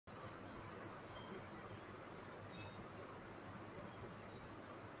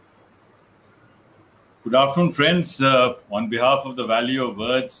Good afternoon, friends. On behalf of the Value of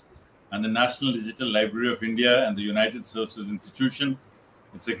Words and the National Digital Library of India and the United Services Institution,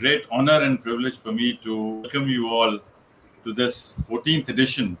 it's a great honor and privilege for me to welcome you all to this 14th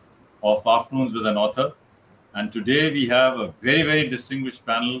edition of Afternoons with an Author. And today we have a very, very distinguished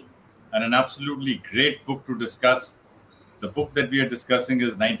panel and an absolutely great book to discuss. The book that we are discussing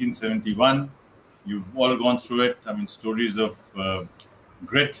is 1971. You've all gone through it. I mean, stories of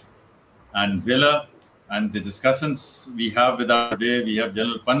grit and valor. And the discussants we have with us today, we have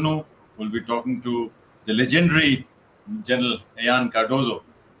General Pannu, who will be talking to the legendary General Ian Cardozo.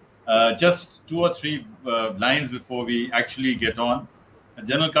 Just two or three lines before we actually get on.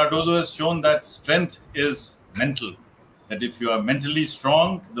 General Cardozo has shown that strength is mental, that if you are mentally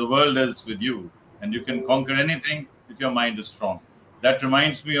strong, the world is with you, and you can conquer anything if your mind is strong. That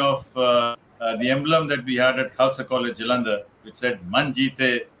reminds me of the emblem that we had at Khalsa College, Jalandhar, which said, Man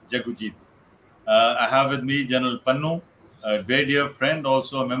jeete, Jagu jeet. I have with me General Pannu, a very dear friend,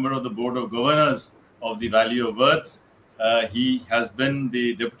 also a member of the Board of Governors of the Value of Words. He has been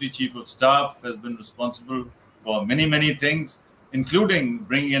the Deputy Chief of Staff, has been responsible for many, many things, including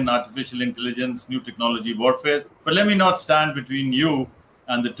bringing in artificial intelligence, new technology warfare. But let me not stand between you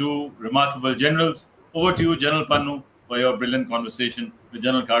and the two remarkable generals. Over to you, General Pannu, for your brilliant conversation with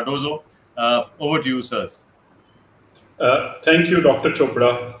General Cardozo. Over to you, sirs. Thank you, Dr.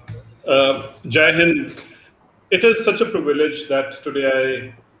 Chopra. Jai Hind. It is such a privilege that today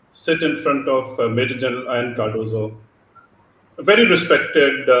I sit in front of Major General Ian Cardozo, a very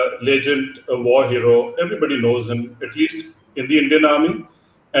respected legend, a war hero. Everybody knows him, at least in the Indian Army,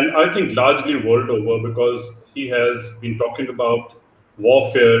 and I think largely world over, because he has been talking about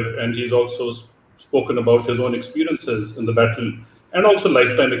warfare, and he's also spoken about his own experiences in the battle, and also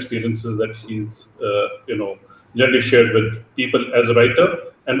lifetime experiences that he's generally shared with people as a writer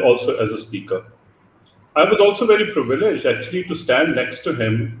and also as a speaker. I was also very privileged actually to stand next to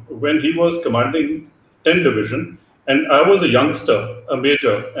him when he was commanding 10 Division, and I was a youngster, a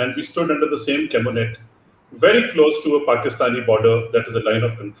major, and we stood under the same cabinet, very close to a Pakistani border, that is the line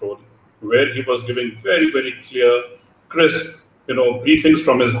of control, where he was giving very, very clear, crisp, briefings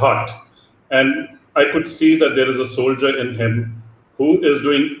from his heart. And I could see that there is a soldier in him who is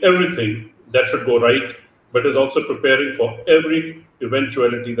doing everything that should go right, but is also preparing for every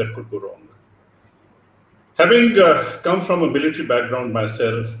eventuality that could go wrong. Having come from a military background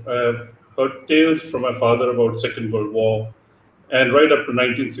myself, I have heard tales from my father about Second World War, and right up to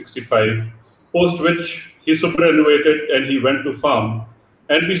 1965, post which he superannuated and he went to farm,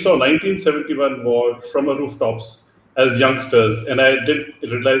 and we saw 1971 war from a rooftops as youngsters, and I didn't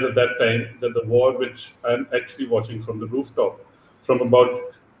realize at that time that the war which I'm actually watching from the rooftop, from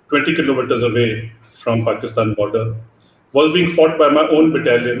about 20 kilometers away from Pakistan border, was being fought by my own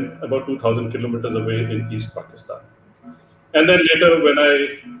battalion about 2,000 kilometers away in East Pakistan. And then later when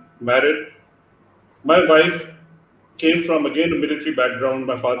I married, my wife came from, again, a military background.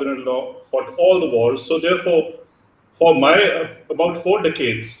 My father-in-law fought all the wars. So therefore, for my about 4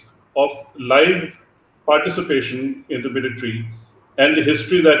 decades of live participation in the military and the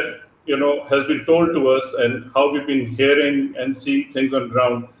history that has been told to us and how we've been hearing and seeing things on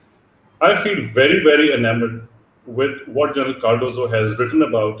ground, I feel very, very enamored with what General Cardozo has written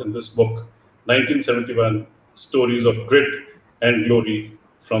about in this book, 1971, Stories of Grit and Glory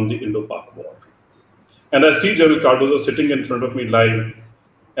from the Indo-Pak War. And I see General Cardozo sitting in front of me live,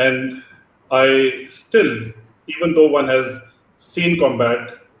 and I still, even though one has seen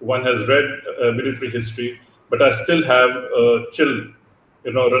combat, one has read military history, but I still have a chill,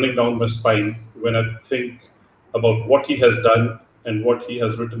 running down my spine when I think about what he has done and what he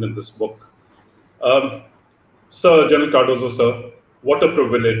has written in this book. Sir, General Cardozo, sir, what a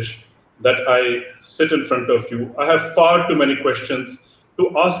privilege that I sit in front of you. I have far too many questions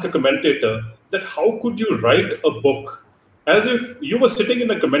to ask a commentator, that how could you write a book as if you were sitting in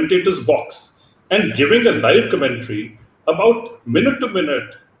a commentator's box and giving a live commentary about minute to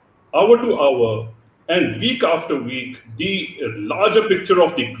minute, hour to hour, and week after week, the larger picture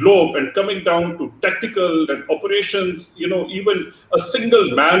of the globe, and coming down to tactical and operations, even a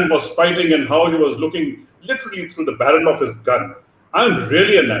single man was fighting and how he was looking literally through the barrel of his gun. I'm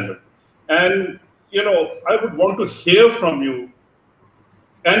really enamored. And, I would want to hear from you,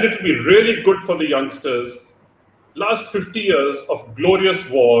 and it will be really good for the youngsters. Last 50 years of glorious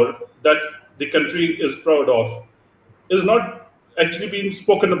war that the country is proud of is not actually being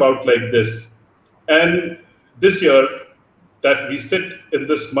spoken about like this. And this year that we sit in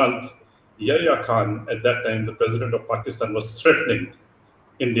this month, Yahya Khan, at that time, the president of Pakistan, was threatening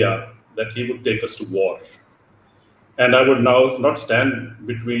India that he would take us to war. And I would now not stand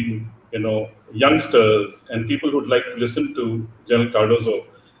between youngsters and people who'd like to listen to General Cardozo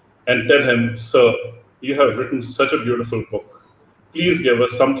and tell him, sir, you have written such a beautiful book. Please give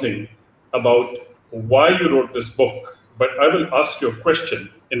us something about why you wrote this book. But I will ask you a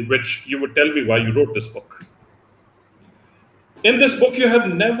question in which you would tell me why you wrote this book. In this book, you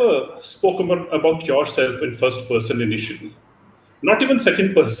have never spoken about yourself in first person initially, not even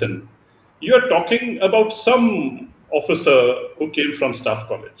second person. You are talking about some officer who came from staff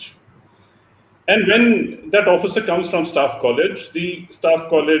college. And when that officer comes from staff college, the staff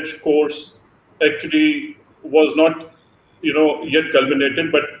college course actually was not, yet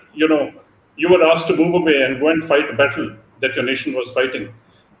culminated, but, you were asked to move away and go and fight a battle that your nation was fighting.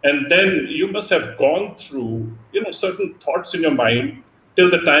 And then you must have gone through, certain thoughts in your mind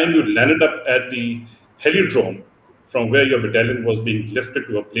till the time you landed up at the helidrome from where your battalion was being lifted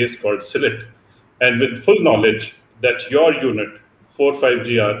to a place called Sylhet. And with full knowledge that your unit,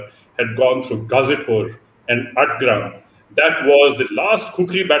 45GR, had gone through Ghazipur and Atgram. That was the last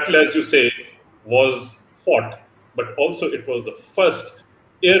Kukri battle, as you say, was fought. But also it was the first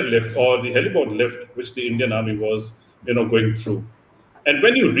airlift or the heliborne lift which the Indian Army was, going through. And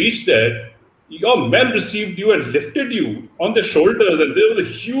when you reached there, your men received you and lifted you on their shoulders, and there was a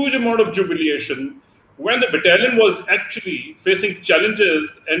huge amount of jubilation when the battalion was actually facing challenges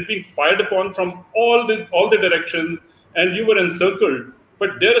and being fired upon from all the directions, and you were encircled.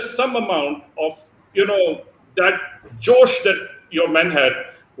 But there is some amount of, that josh that your men had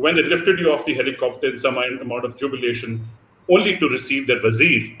when they lifted you off the helicopter, in some amount of jubilation, only to receive their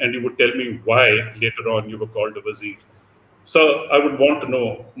wazir. And you would tell me why later on you were called a wazir. So I would want to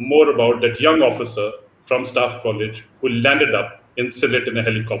know more about that young officer from staff college who landed up in Sylhet in a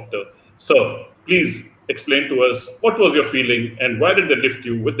helicopter. So please explain to us, what was your feeling and why did they lift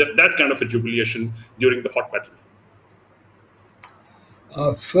you with that kind of a jubilation during the hot battle?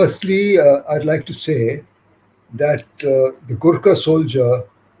 Firstly, I'd like to say that the Gurkha soldier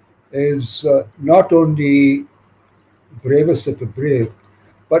is not only bravest of the brave,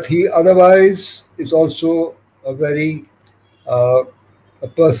 but he otherwise is also a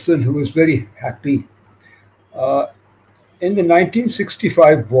person who is very happy. In the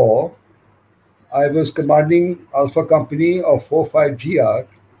 1965 war, I was commanding Alpha Company of 45GR,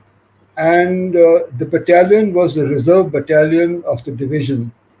 and the battalion was the reserve battalion of the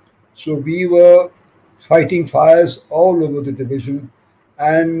division. So we were fighting fires all over the division.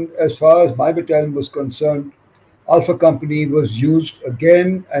 And as far as my battalion was concerned, Alpha Company was used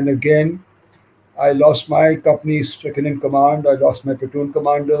again and again. I lost my company's second in command, I lost my platoon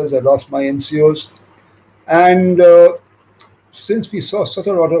commanders, I lost my NCOs. And since we saw such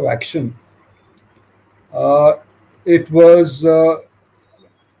a lot of action, it was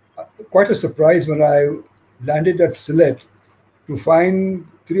quite a surprise when I landed at Sylhet to find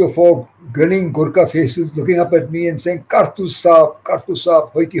 3 or 4 grinning Gurkha faces looking up at me and saying, Kartu Saab,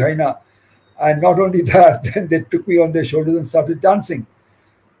 hoiti haina. And not only that, then they took me on their shoulders and started dancing.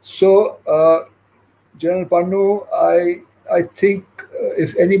 So, General Pannu, I think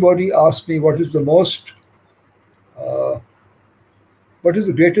if anybody asks me what is the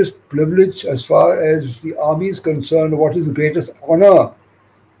greatest privilege as far as the army is concerned, what is the greatest honor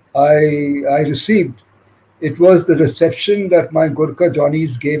I received, it was the reception that my Gurkha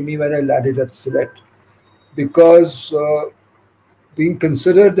Johnnies gave me when I landed at Sylhet. Because being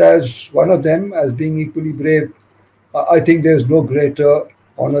considered as one of them, as being equally brave, I think there's no greater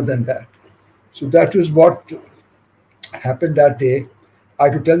honor than that. So that is what happened that day. I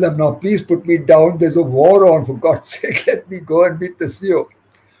had to tell them, now please put me down, there's a war on, for God's sake, let me go and meet the CO.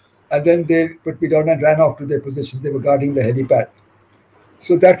 And then they put me down and ran off to their position. They were guarding the helipad.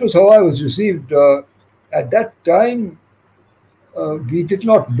 So that was how I was received. At that time, we did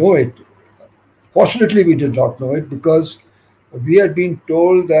not know it. Fortunately, we did not know it because we had been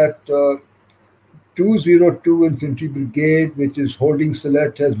told that 202 Infantry Brigade, which is holding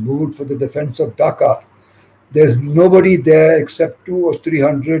Sylhet, has moved for the defense of Dhaka. There's nobody there except 200 or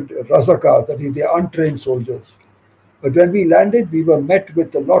 300 Razaka, that is, the untrained soldiers. But when we landed, we were met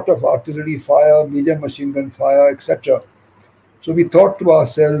with a lot of artillery fire, medium machine gun fire, etc. So we thought to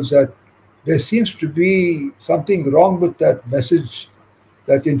ourselves that there seems to be something wrong with that message,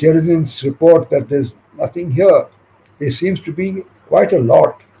 that intelligence report that there's nothing here. There seems to be quite a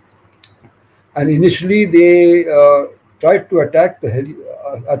lot. And initially they tried to attack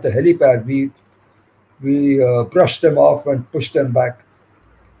at the helipad. We brushed them off and pushed them back.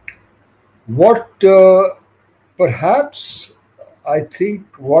 What perhaps I think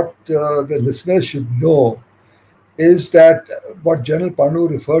what the listeners should know is that what General Pannu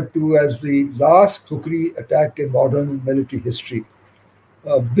referred to as the last Kukri attack in modern military history.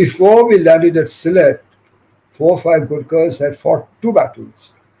 Before we landed at Sylhet, 4 or 5 Gurkhas had fought 2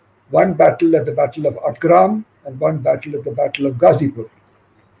 battles. One battle at the Battle of Atgram and one battle at the Battle of Ghazipur.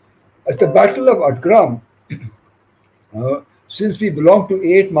 At the Battle of Atgram, since we belonged to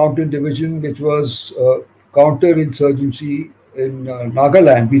 8th Mountain Division, which was counter-insurgency in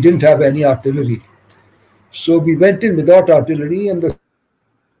Nagaland, we didn't have any artillery. So we went in without artillery, and the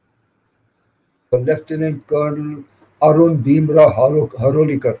Lieutenant Colonel Arun Bhimra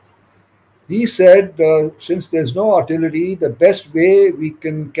Harolikar, he said, since there's no artillery, the best way we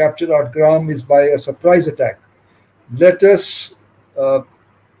can capture Atgram is by a surprise attack. Let us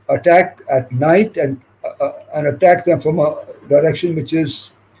attack at night and attack them from a direction which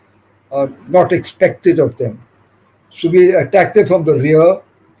is not expected of them. So we attacked them from the rear,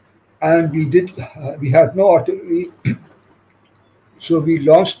 and we had no artillery. So we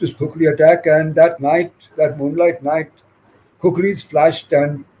launched this kukri attack, and that night, that moonlight night, kukris flashed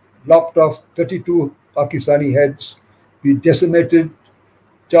and lopped off 32 Pakistani heads. We decimated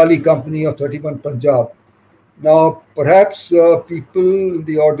Charlie Company of 31 Punjab. Now, perhaps people in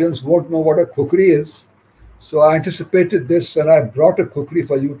the audience won't know what a kukri is. So I anticipated this, and I brought a kukri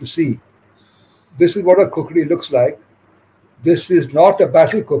for you to see. This is what a kukri looks like. This is not a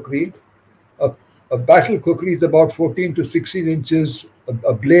battle kukri. A battle kukri is about 14 to 16 inches,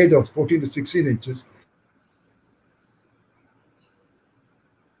 a blade of 14 to 16 inches.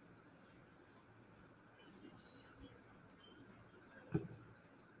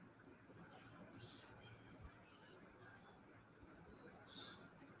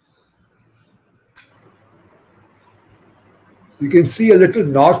 You can see a little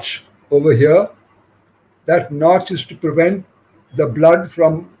notch over here. That notch is to prevent the blood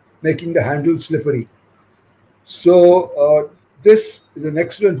from making the handle slippery. So this is an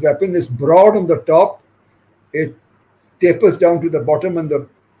excellent weapon. It's broad on the top. It tapers down to the bottom, and the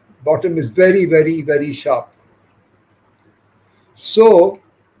bottom is very, very, very sharp. So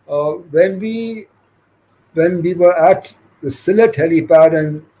when we were at the Sylhet helipad,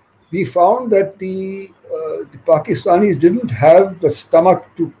 and we found that the Pakistanis didn't have the stomach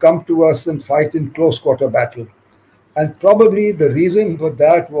to come to us and fight in close quarter battle. And probably the reason for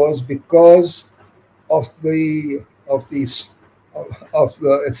that was because of the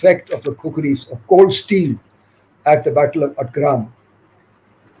effect of the kukris of cold steel at the Battle of Atgram.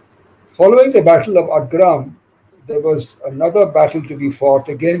 Following the Battle of Atgram, there was another battle to be fought.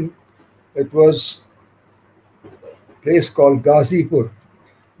 Again, it was a place called Ghazipur,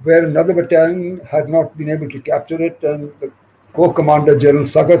 where another battalion had not been able to capture it, and the corps commander, General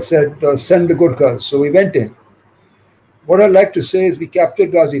Sagat, said, send the Gurkhas. So we went in. What I'd like to say is we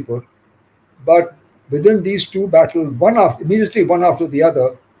captured Ghazipur, but within these 2 battles, immediately one after the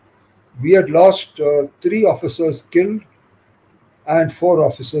other, we had lost 3 officers killed and 4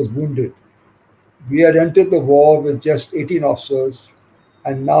 officers wounded. We had entered the war with just 18 officers,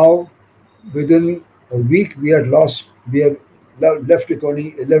 and now within a week we had left with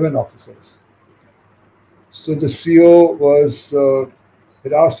only 11 officers. So the CO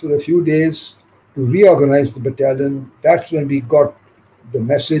had asked for a few days to reorganize the battalion. That's when we got the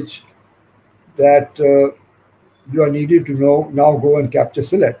message that you are needed to now go and capture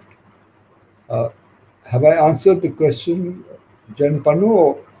Sylhet. Have I answered the question, General Pannu,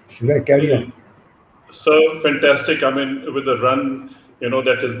 or should I carry on? So fantastic. I mean, with the run,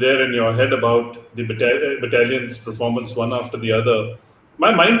 that is there in your head about the battalion's performance one after the other.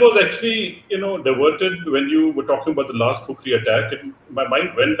 My mind was actually, diverted when you were talking about the last kukri attack. And my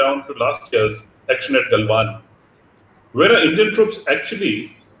mind went down to last year's action at Galwan, where our Indian troops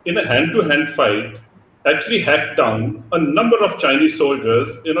actually, in a hand-to-hand fight, actually hacked down a number of Chinese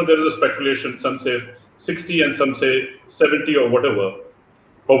soldiers. There is a speculation, some say 60 and some say 70 or whatever.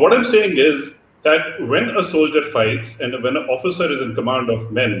 But what I'm saying is that when a soldier fights and when an officer is in command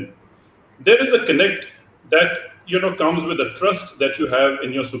of men, there is a connect that comes with the trust that you have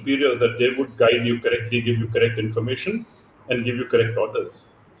in your superiors, that they would guide you correctly, give you correct information, and give you correct orders.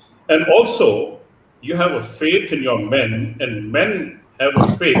 And also, you have a faith in your men, and men have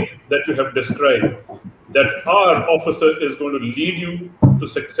a faith that you have described, that our officer is going to lead you to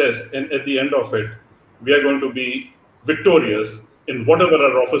success, and at the end of it, we are going to be victorious in whatever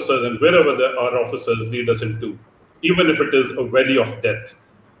our officers and wherever our officers lead us into, even if it is a valley of death.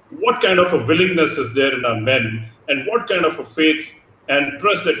 What kind of a willingness is there in our men, and what kind of a faith and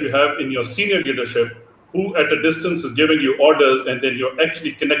trust that you have in your senior leadership, who at a distance is giving you orders, and then you're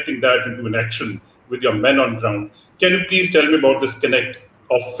actually connecting that into an action with your men on ground. Can you please tell me about this connect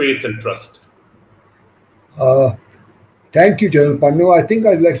of faith and trust? Thank you, General Pannu. I think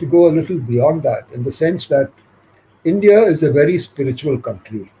I'd like to go a little beyond that, in the sense that India is a very spiritual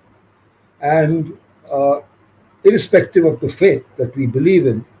country, and irrespective of the faith that we believe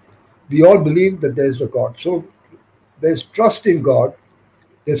in, we all believe that there is a God. So there's trust in God,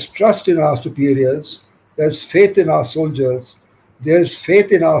 there's trust in our superiors, there's faith in our soldiers, there's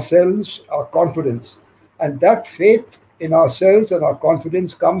faith in ourselves, our confidence. And that faith in ourselves and our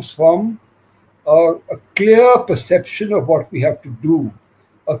confidence comes from a clear perception of what we have to do,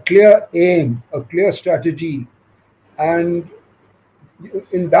 a clear aim, a clear strategy. And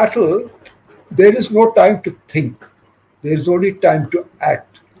in battle, there is no time to think. There is only time to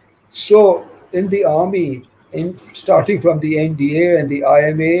act. So in the army, starting from the NDA and the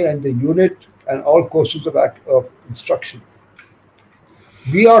IMA and the unit and all courses of instruction,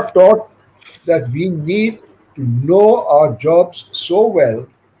 we are taught that we need to know our jobs so well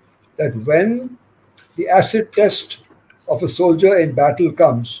that when the acid test of a soldier in battle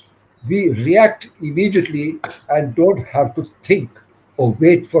comes, we react immediately and don't have to think or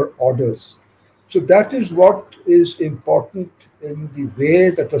wait for orders. So that is what is important in the way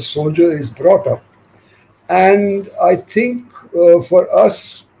that a soldier is brought up. And I think for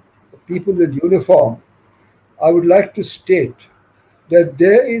us, people in uniform, I would like to state that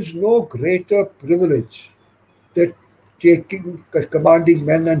there is no greater privilege than commanding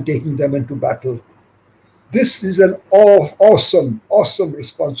men and taking them into battle. This is an awesome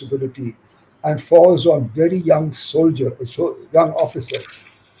responsibility and falls on very young young officers.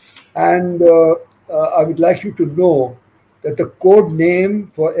 And I would like you to know that the code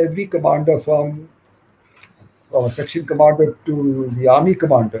name for every commander from a section commander to the army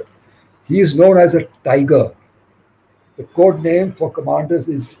commander, he is known as a tiger. The code name for commanders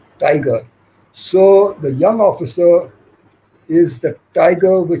is tiger. So the young officer is the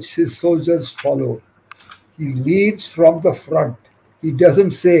tiger which his soldiers follow. He leads from the front. He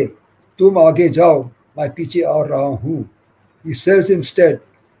doesn't say, "Tum aage jao, मैं पीछे आ रहा हूँ." He says instead,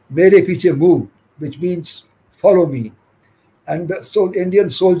 "Mere पीछे move," which means follow me. And the Indian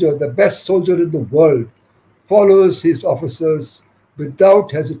soldier, the best soldier in the world, follows his officers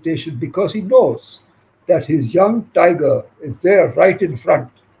without hesitation because he knows that his young tiger is there right in front,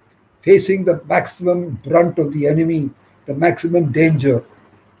 facing the maximum brunt of the enemy, the maximum danger.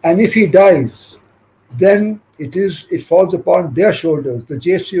 And if he dies, then it falls upon their shoulders, the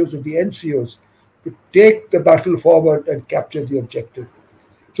JCOs and the NCOs, to take the battle forward and capture the objective.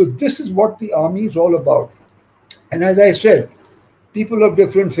 So this is what the army is all about. And as I said, people of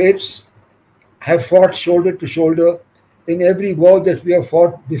different faiths have fought shoulder to shoulder in every war that we have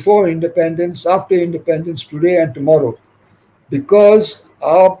fought before independence, after independence, today and tomorrow, because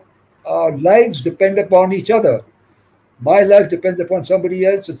our lives depend upon each other. My life depends upon somebody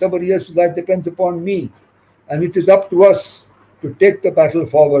else, and somebody else's life depends upon me. And it is up to us to take the battle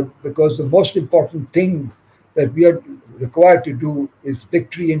forward, because the most important thing that we are required to do is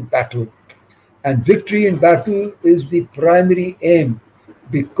victory in battle. And victory in battle is the primary aim,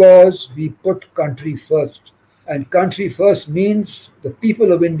 because we put country first. And country first means the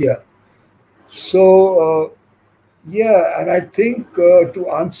people of India. So, yeah, and I think to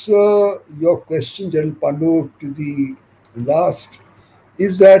answer your question, General Pannu, to the last,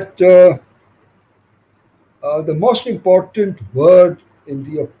 is that the most important word in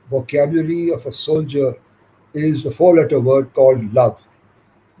the vocabulary of a soldier is the four-letter word called love.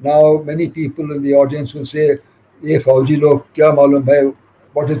 Now, many people in the audience will say, "Ye Fauji log, kya malum hai?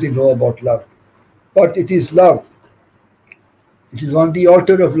 What does he know about love?" But it is love. It is on the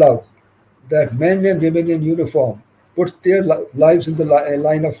altar of love that men and women in uniform put their lives in the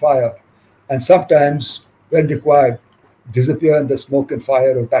line of fire, and sometimes, when required, disappear in the smoke and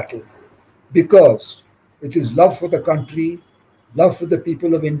fire of battle. Because it is love for the country, love for the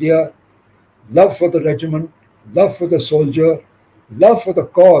people of India, love for the regiment, love for the soldier, love for the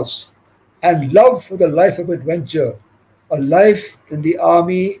cause, and love for the life of adventure. A life in the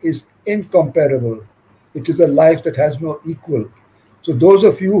army is incomparable. It is a life that has no equal. So those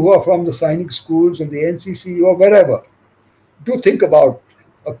of you who are from the signing schools and the NCC or wherever, do think about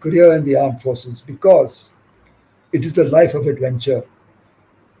a career in the armed forces, because it is the life of adventure.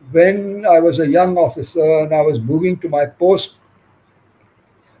 When I was a young officer and I was moving to my post,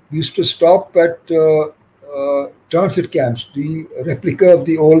 we used to stop at transit camps, the replica of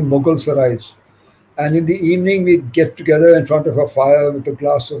the old Mughal sarais. And in the evening, we'd get together in front of a fire with a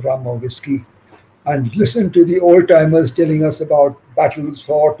glass of rum or whiskey and listen to the old-timers telling us about battles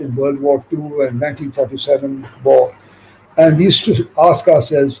fought in World War II and 1947 war. And we used to ask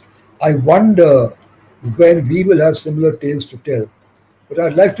ourselves, I wonder when we will have similar tales to tell. But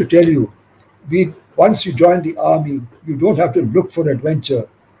I'd like to tell you, once you join the army, you don't have to look for adventure.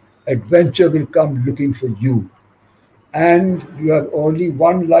 Adventure will come looking for you. and you have only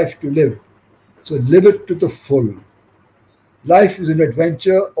one life to live. So live it to the full. Life is an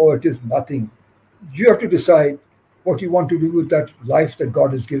adventure or it is nothing. You have to decide what you want to do with that life that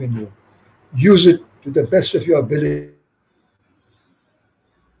God has given you. Use it to the best of your ability.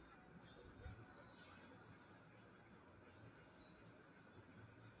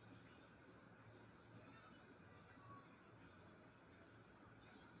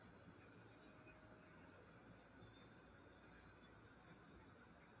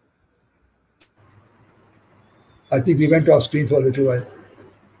 I think we went off screen for a little while.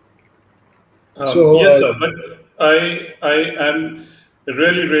 Yes, sir. But I am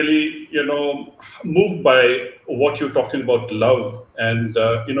really, moved by what you're talking about love and,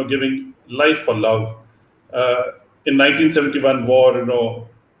 giving life for love. In 1971 war,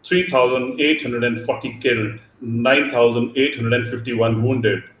 3,840 killed, 9,851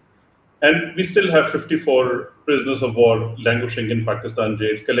 wounded. And we still have 54 prisoners of war languishing in Pakistan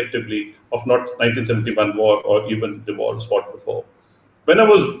jail collectively of not 1971 war or even the wars fought before. When I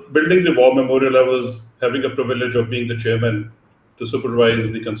was building the war memorial, I was having a privilege of being the chairman to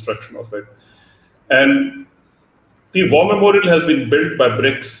supervise the construction of it. And the war memorial has been built by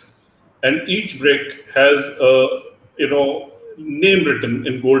bricks, and each brick has a name written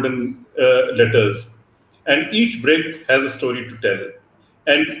in golden letters, and each brick has a story to tell.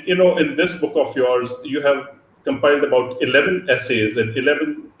 And in this book of yours, you have compiled about 11 essays and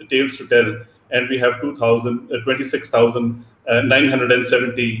 11 tales to tell, and we have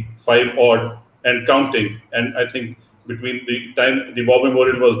 26,975 odd and counting. And I think between the time the war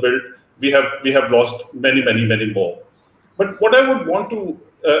memorial was built, we have lost many more. But what I would want to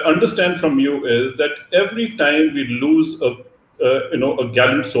understand from you is that every time we lose a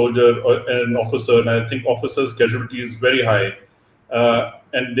gallant soldier or an officer, and I think officers' casualty is very high,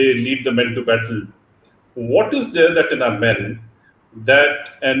 and they lead the men to battle. What is there that in our men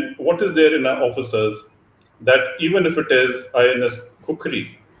and what is there in our officers that even if it is INS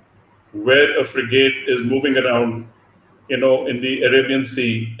Kukri, where a frigate is moving around, in the Arabian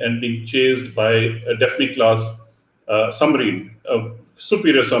Sea and being chased by a Daphne class submarine, a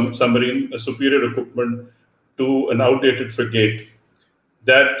superior submarine, a superior equipment to an outdated frigate,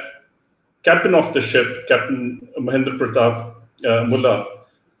 that captain of the ship, Captain Mahendra Pratap Mullah,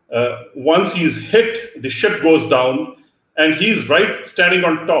 once he's hit, the ship goes down, and he's right standing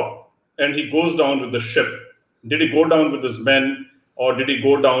on top, and he goes down with the ship. Did he go down with his men, or did he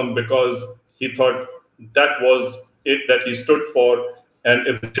go down because he thought that was it that he stood for, and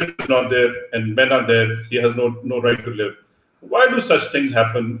if the ship is not there and men are there, he has no right to live? Why do such things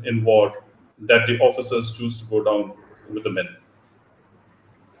happen in war, that the officers choose to go down with the men?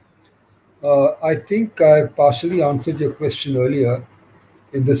 I think I partially answered your question earlier,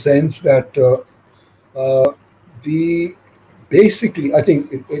 in the sense that basically, I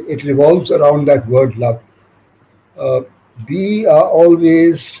think it revolves around that word love. We are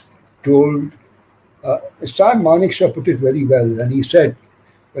always told, Sam Manekshaw put it very well, and he said,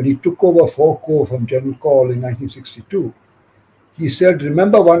 when he took over 4 Corps from General Call in 1962, he said,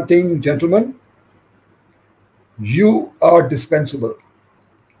 remember one thing, gentlemen, you are dispensable.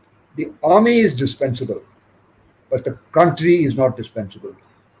 The army is dispensable, but the country is not dispensable.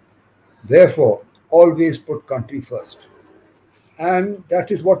 Therefore, always put country first. And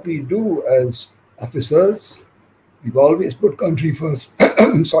that is what we do as officers. We've always put country first.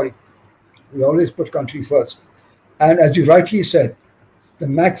 Sorry. We always put country first. And as you rightly said, the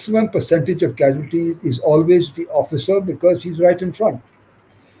maximum percentage of casualties is always the officer, because he's right in front.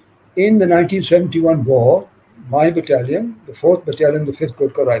 In the 1971 war, my battalion, the 4th Battalion, the 5th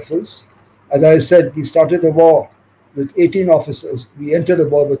Gurkha Rifles, as I said, we started the war with 18 officers. We entered the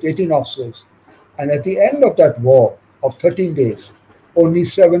war with 18 officers. And at the end of that war of 13 days, only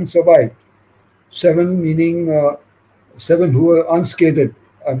 7 survived. 7 meaning 7 who were unscathed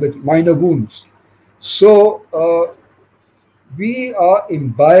with minor wounds. So we are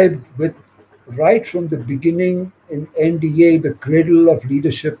imbibed with, right from the beginning in NDA, the cradle of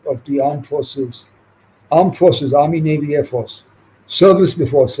leadership of the armed forces, Army, Navy, Air Force, service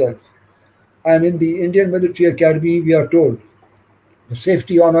before self. And in the Indian Military Academy, we are told, the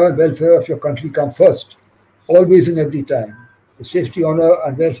safety, honor, and welfare of your country come first, always and every time. The safety, honor,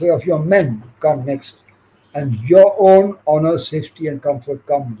 and welfare of your men come next. And your own honor, safety, and comfort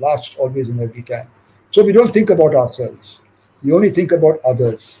come last, always and every time. So we don't think about ourselves. We only think about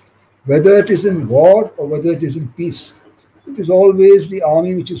others. Whether it is in war or whether it is in peace, it is always the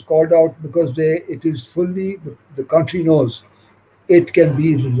army which is called out, because it is fully, the country knows, it can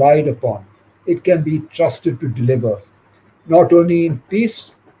be relied upon. It can be trusted to deliver, not only in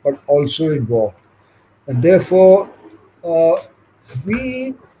peace, but also in war. And therefore, uh,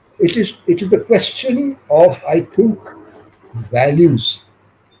 it is the question of, I think, values,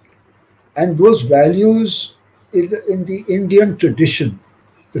 and those values in the Indian tradition,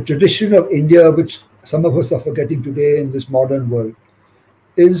 the tradition of India, which some of us are forgetting today in this modern world,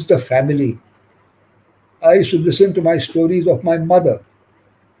 is the family. I used to listen to my stories of my mother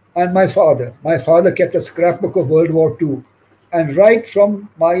and my father. My father kept a scrapbook of World War II, and right from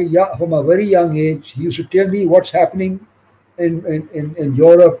from a very young age, he used to tell me what's happening in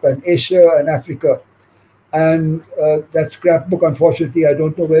Europe and Asia and Africa. And that scrapbook, unfortunately, I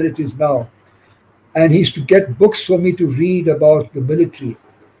don't know where it is now. And he used to get books for me to read about the military.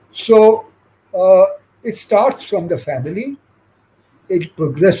 So uh, it starts from the family, it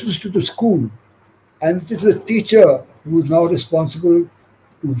progresses to the school, and it is the teacher who is now responsible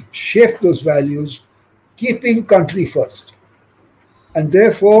to shape those values, keeping country first. And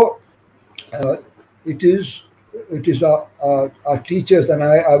therefore, uh, it is our teachers, and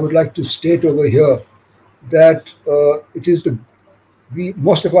I would like to state over here that it is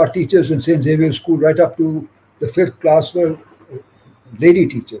most of our teachers in St. Xavier's School, right up to the 5th class, were lady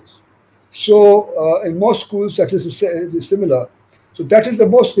teachers. So in most schools, that is similar. So that is the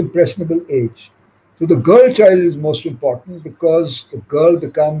most impressionable age. So the girl child is most important, because the girl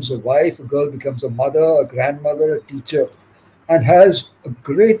becomes a wife, a girl becomes a mother, a grandmother, a teacher, and has a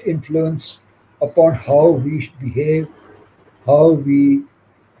great influence upon how we behave, how the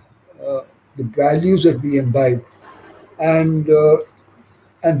values that we imbibe. And,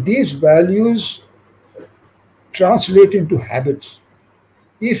 and these values translate into habits.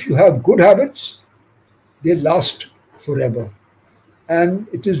 If you have good habits, they last forever. And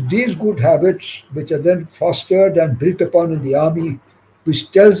it is these good habits which are then fostered and built upon in the army,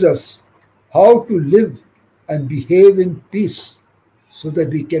 which tells us how to live and behave in peace, so that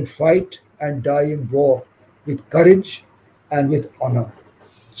we can fight and die in war with courage and with honor.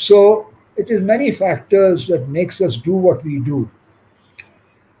 So it is many factors that makes us do what we do.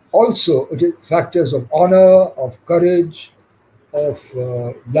 Also, it is factors of honor, of courage, of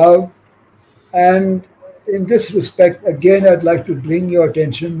love. And in this respect, again, I'd like to bring your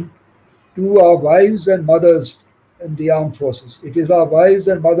attention to our wives and mothers in the armed forces. It is our wives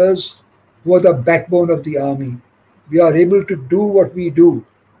and mothers who are the backbone of the army. We are able to do what we do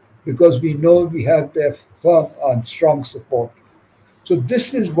because we know we have their firm and strong support. So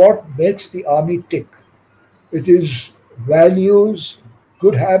this is what makes the army tick. It is values,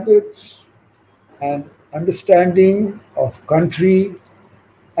 good habits, and understanding of country.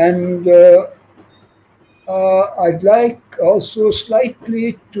 And I'd like also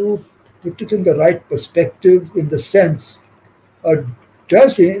slightly to put it in the right perspective, in the sense,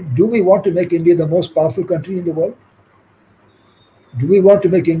 do we want to make India the most powerful country in the world? Do we want to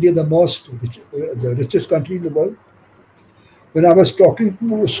make India the richest country in the world? When I was talking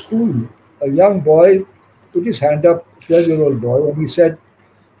to a school, a young boy put his hand up, 12-year-old boy, and he said,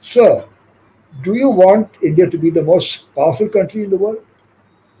 "Sir, do you want India to be the most powerful country in the world,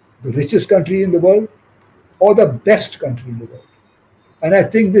 the richest country in the world, or the best country in the world?" And I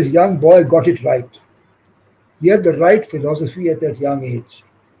think this young boy got it right. He had the right philosophy at that young age.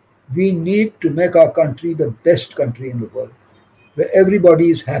 We need to make our country the best country in the world, where everybody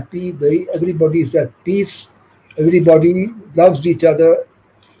is happy, where everybody is at peace, everybody loves each other,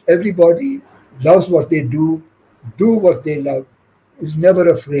 everybody loves what they do what they love, is never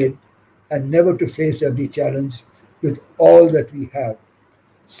afraid, and never to face every challenge with all that we have.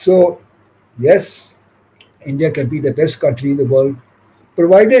 So, yes, India can be the best country in the world,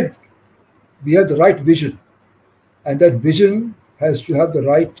 provided we have the right vision. And that vision has to have the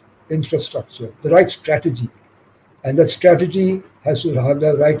right infrastructure, the right strategy. And that strategy has to have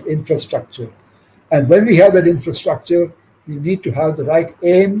the right infrastructure. And when we have that infrastructure, we need to have the right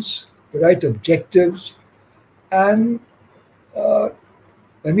aims, the right objectives. And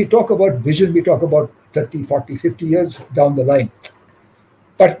when we talk about vision, we talk about 30, 40, 50 years down the line.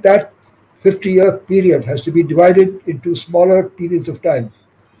 But that 50-year period has to be divided into smaller periods of time,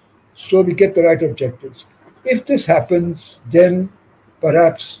 so we get the right objectives. If this happens, then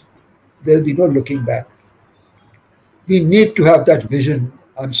perhaps there'll be no looking back. We need to have that vision.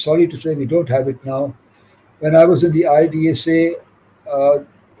 I'm sorry to say we don't have it now. When I was in the IDSA,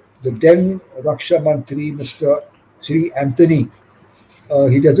 the then Raksha Mantri, Mr. Sri Anthony,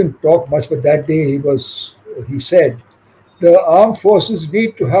 he doesn't talk much, but that day he said, the armed forces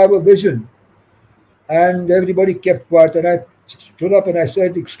need to have a vision. And everybody kept quiet. And I stood up and I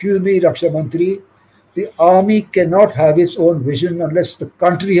said, "Excuse me, Raksha Mantri, the army cannot have its own vision unless the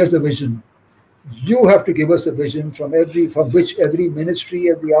country has a vision. You have to give us a vision from which every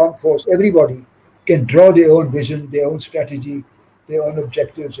ministry, every armed force, everybody can draw their own vision, their own strategy, their own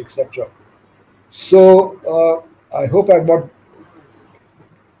objectives, etc. So I hope I'm not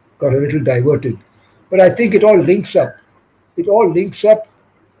got a little diverted, but I think it all links up. It all links up.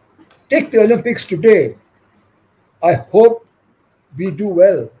 Take the Olympics today. I hope we do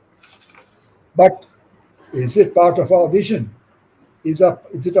well, but is it part of our vision? Is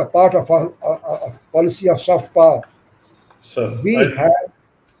it a part of our policy of soft power? Sir, We have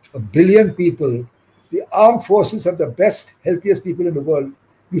 1 billion people. The armed forces have the best, healthiest people in the world.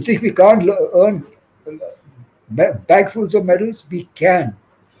 You think we can't earn bagfuls of medals? We can,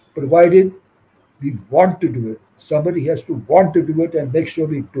 provided we want to do it. Somebody has to want to do it and make sure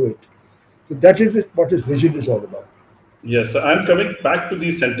we do it. So that is what this vision is all about. yes, I'm coming back to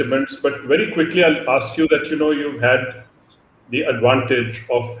these sentiments, but very quickly I'll ask you that, you've had the advantage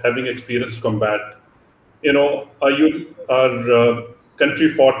of having experienced combat. Our country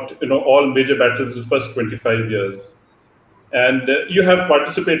fought, all major battles in the first 25 years, and you have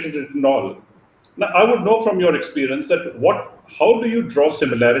participated in all. Now, I would know from your experience that how do you draw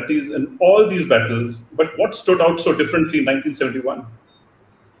similarities in all these battles, but what stood out so differently in 1971?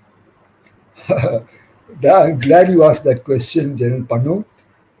 I'm glad you asked that question, General Pannu.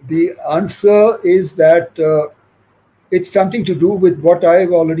 The answer is that it's something to do with what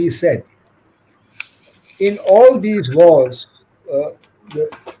I've already said. In all these wars,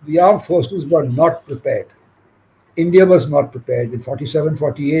 the armed forces were not prepared. India was not prepared in 47,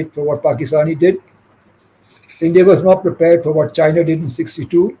 48 for what Pakistani did. India was not prepared for what China did in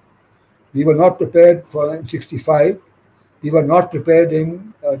 62. We were not prepared for in 65. We were not prepared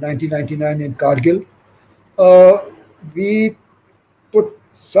in 1999 in Kargil. We put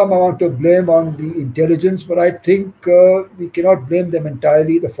some amount of blame on the intelligence, but I think we cannot blame them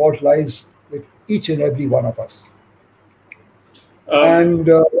entirely. The fault lies with each and every one of us. And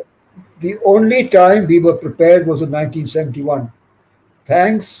the only time we were prepared was in 1971,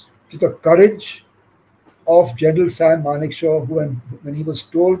 thanks to the courage of General Sam Manekshaw, who, when he was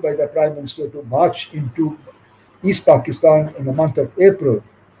told by the Prime Minister to march into East Pakistan in the month of April,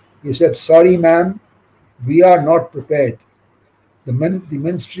 he said, "Sorry, ma'am, we are not prepared." The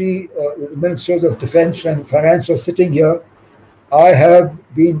ministers of defense and finance are sitting here. I have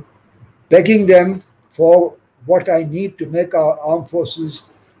been begging them for what I need to make our armed forces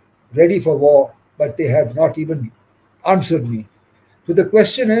ready for war, but they have not even answered me. So the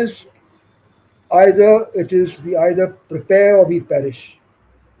question is, we either prepare or we perish.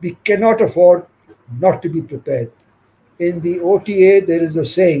 We cannot afford not to be prepared. In the OTA, there is a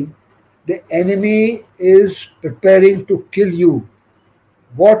saying, the enemy is preparing to kill you.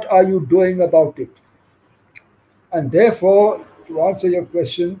 What are you doing about it? And therefore, to answer your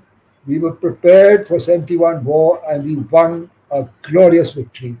question, we were prepared for 71 war and we won a glorious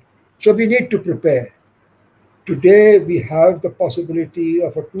victory. So we need to prepare. Today, we have the possibility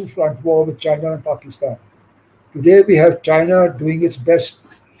of a two-front war with China and Pakistan. Today, we have China doing its best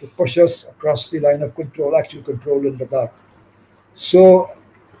to push us across the line of control, actual control in Ladakh. So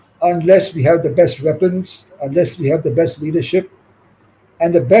unless we have the best weapons, unless we have the best leadership,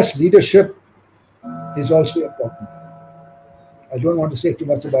 and the best leadership is also important. I don't want to say too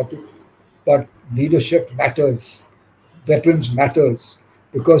much about it, but leadership matters. Weapons matters,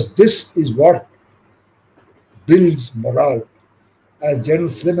 because this is what builds morale. As General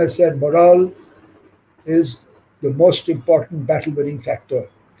Slim has said, morale is the most important battle-winning factor.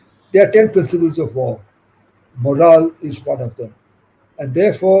 There are 10 principles of war. Morale is one of them. And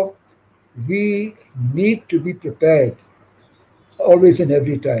therefore, we need to be prepared always and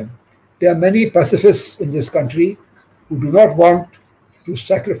every time. There are many pacifists in this country who do not want to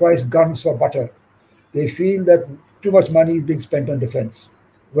sacrifice guns for butter. They feel that too much money is being spent on defense.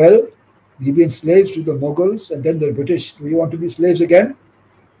 Well, we've been slaves to the Mughals and then the British. Do we want to be slaves again?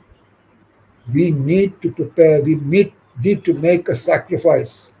 We need to prepare. We need to make a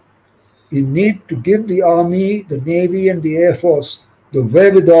sacrifice. We need to give the Army, the Navy, and the Air Force the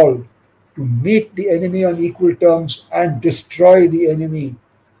wherewithal to meet the enemy on equal terms and destroy the enemy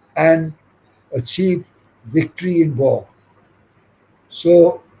and achieve victory in war.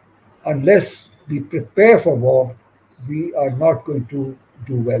 So unless we prepare for war, we are not going to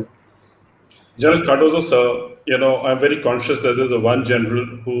do well. General Cardozo, sir, I'm very conscious that there's one general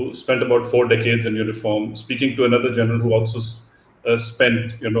who spent about 4 decades in uniform, speaking to another general who also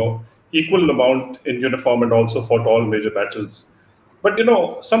spent, equal amount in uniform and also fought all major battles. But,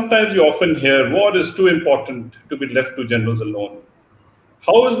 sometimes you often hear war is too important to be left to generals alone.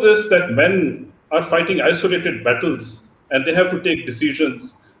 How is this that men are fighting isolated battles and they have to take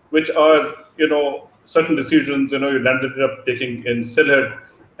decisions which are, certain decisions, you ended up taking in Sylhet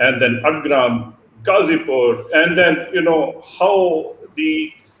and then Adgram, Ghazipur, and then, you know, how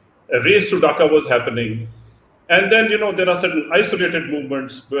the race to Dhaka was happening. And then, you know, there are certain isolated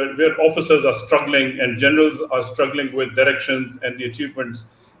movements where officers are struggling and generals are struggling with directions and the achievements.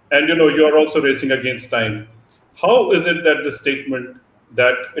 And, you know, you are also racing against time. How is it that the statement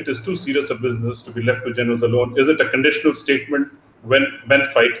that it is too serious a business to be left to generals alone, is it a conditional statement when men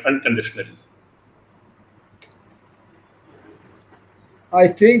fight unconditionally? I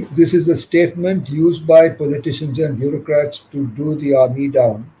think this is a statement used by politicians and bureaucrats to do the army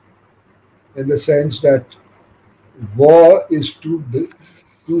down, in the sense that war is too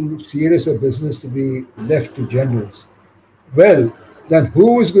serious a business to be left to generals. Well, then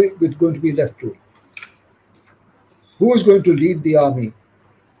who is going to be left to? Who is going to lead the army?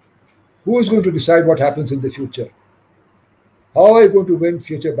 Who is going to decide what happens in the future? How are you going to win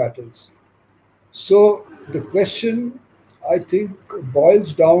future battles? So the question, I think,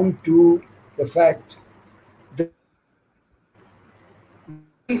 boils down to the fact that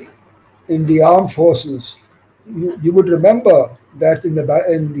in the armed forces, you would remember that in the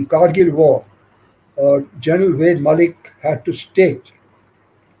Kargil War, General Vaid Malik had to state,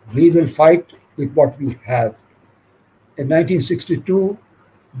 we will fight with what we have. In 1962,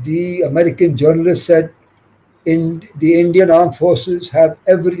 the American journalist said, in the Indian armed forces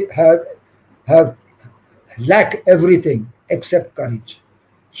lack everything except courage.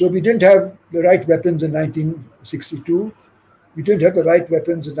 So we didn't have the right weapons in 1962. We didn't have the right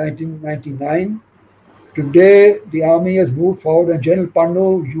weapons in 1999. Today, the army has moved forward, and General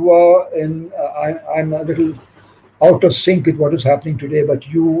Pannu, you are in. I'm a little out of sync with what is happening today, but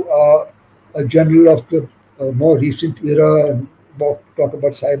you are a general of the more recent era, and talk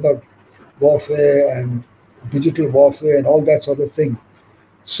about cyber warfare and digital warfare and all that sort of thing.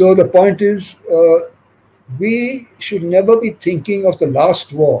 So the point is, we should never be thinking of the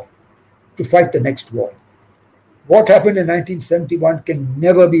last war to fight the next war. What happened in 1971 can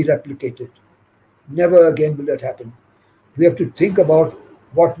never be replicated. Never again will that happen. We have to think about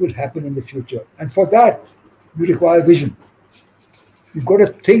what will happen in the future. And for that, you require vision. You've got to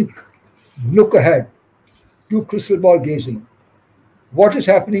think, look ahead, do crystal ball gazing. What is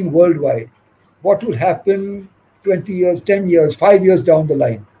happening worldwide? What will happen 20 years, 10 years, 5 years down the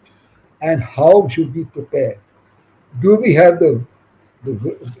line? And how should we prepare? Do we have the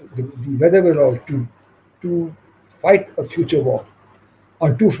wherewithal to fight a future war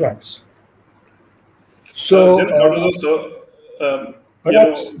on two fronts? So,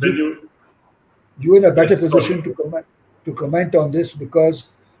 perhaps you're in a better position to comment on this, because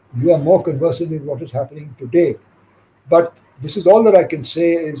you are more conversant with what is happening today. But this is all that I can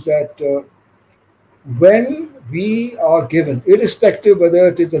say, is that when we are given, irrespective whether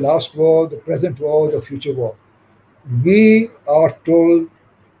it is the last war, the present war, the future war, we are told,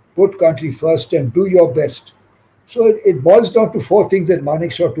 put country first and do your best. So it boils down to four things that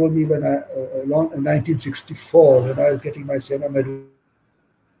Manik Shaw told me when in 1964, when I was getting my Sena medal.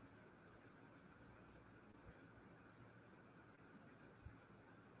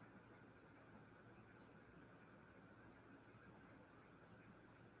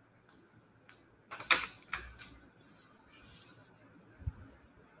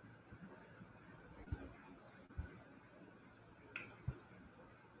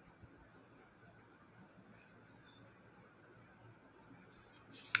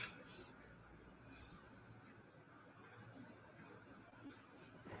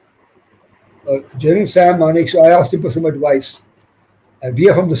 General Sam Manik Shaw, I asked him for some advice. And we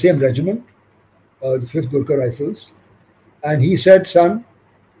are from the same regiment, the 5th Gurkha Rifles. And he said, son,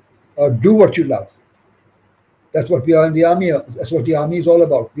 do what you love. That's what we are in the army. That's what the army is all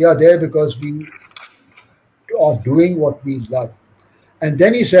about. We are there because we are doing what we love. And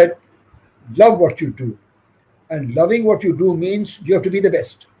then he said, love what you do. And loving what you do means you have to be the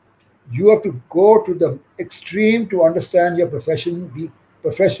best. You have to go to the extreme to understand your profession, be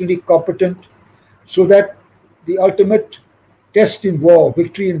professionally competent, so that the ultimate test in war,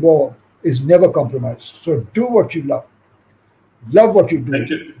 victory in war, is never compromised. So do what you love. Love what you do.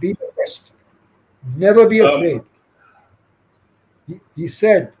 Be the best. Never be afraid. He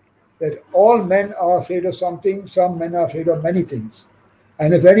said that all men are afraid of something, some men are afraid of many things.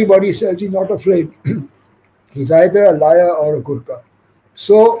 And if anybody says he's not afraid, he's either a liar or a Gurkha.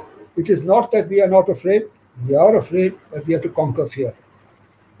 So it is not that we are not afraid. We are afraid, but we have to conquer fear.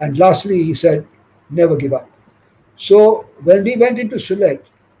 And lastly, he said, never give up. So when we went into Sylhet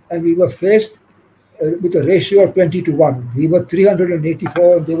and we were faced with a ratio of 20-1, we were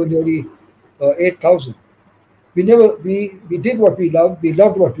 384 and they were nearly 8,000. We did what we loved. We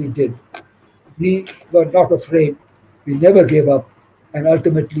loved what we did. We were not afraid. We never gave up. And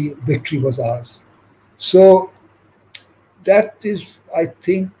ultimately, victory was ours. So that is, I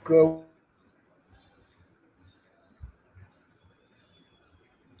think,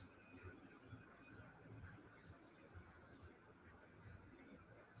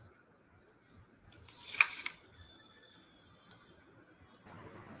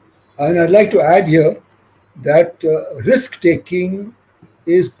 and I'd like to add here that risk-taking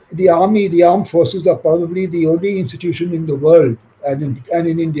is the army, the armed forces are probably the only institution in the world and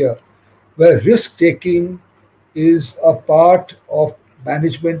in India where risk-taking is a part of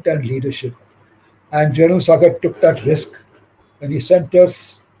management and leadership. And General Sagar took that risk and he sent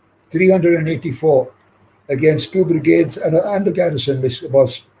us 384 against 2 brigades and the garrison, which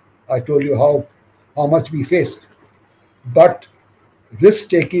was, I told you how much we faced. But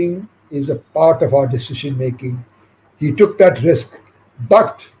risk-taking is a part of our decision-making. He took that risk,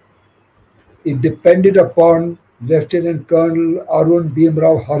 but it depended upon Lieutenant Colonel Arun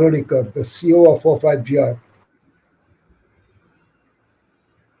Bhimrao Harodikar, the CO of 45GR.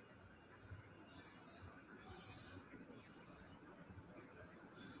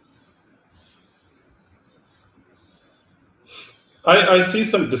 I see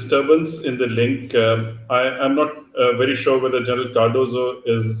some disturbance in the link. I'm not very sure whether General Cardozo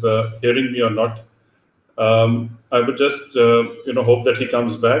is hearing me or not. I would just hope that he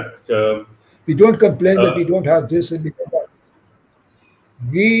comes back. We don't complain that we don't have this and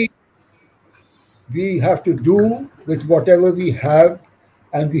we have to do with whatever we have,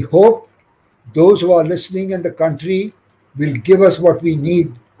 and we hope those who are listening in the country will give us what we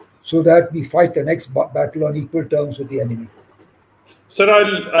need so that we fight the next battle on equal terms with the enemy. Sir,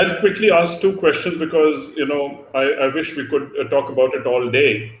 I'll quickly ask 2 questions because I wish we could talk about it all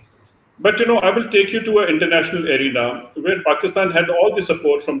day. But I will take you to an international arena where Pakistan had all the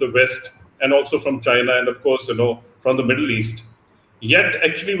support from the West and also from China and of course from the Middle East. Yet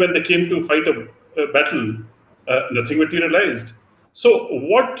actually when they came to fight a battle, nothing materialized. So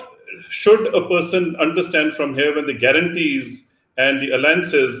what should a person understand from here when the guarantees and the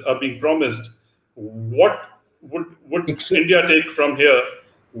alliances are being promised? What would India take from here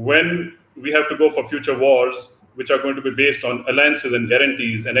when we have to go for future wars, which are going to be based on alliances and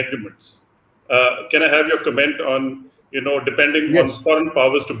guarantees and agreements? Can I have your comment on, depending on foreign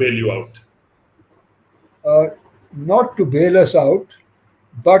powers to bail you out? Not to bail us out,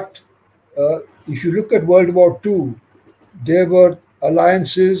 but if you look at World War II, there were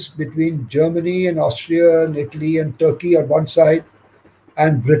alliances between Germany and Austria and Italy and Turkey on one side,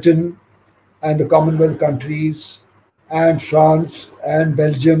 and Britain and the Commonwealth countries and France and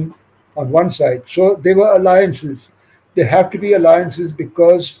Belgium on one side. So they were alliances. They have to be alliances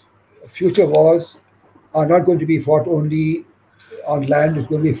because future wars are not going to be fought only on land. It's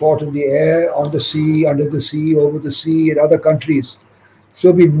going to be fought in the air, on the sea, under the sea, over the sea, in other countries.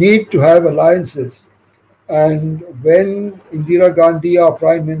 So we need to have alliances. And when Indira Gandhi, our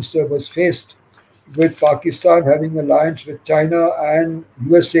Prime Minister, was faced with Pakistan having an alliance with China and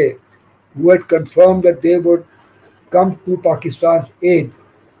USA, who had confirmed that they would come to Pakistan's aid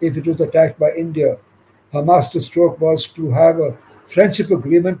if it was attacked by India, her master stroke was to have a friendship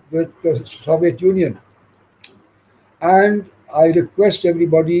agreement with the Soviet Union. And I request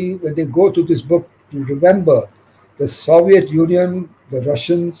everybody, when they go to this book, to remember the Soviet Union, the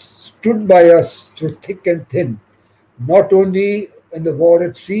Russians stood by us through thick and thin, not only in the war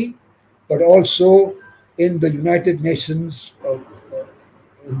at sea, but also in the United Nations, on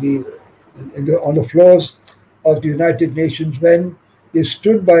the floors of the United Nations, when they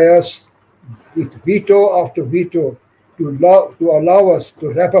stood by us with veto after veto to allow us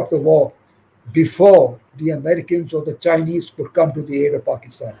to wrap up the war before the Americans or the Chinese could come to the aid of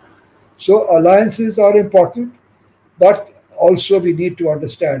Pakistan. So alliances are important, but also we need to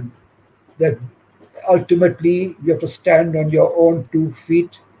understand that ultimately you have to stand on your own 2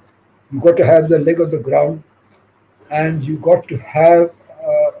 feet. You've got to have the leg on the ground, and you've got to have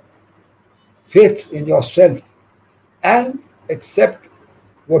faith in yourself and accept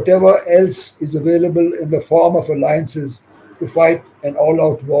whatever else is available in the form of alliances to fight an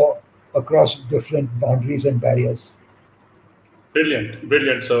all-out war across different boundaries and barriers. Brilliant,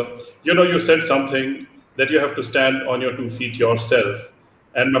 brilliant, sir. You said something that you have to stand on your 2 feet yourself.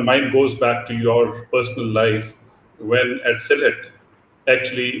 And my mind goes back to your personal life when at Sylhet,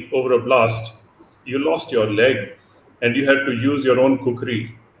 actually over a blast, you lost your leg and you had to use your own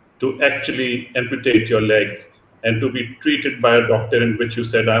cookery to actually amputate your leg and to be treated by a doctor in which you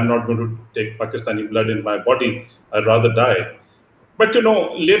said, I'm not going to take Pakistani blood in my body, I'd rather die. But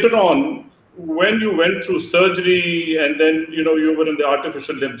later on, when you went through surgery and then you were in the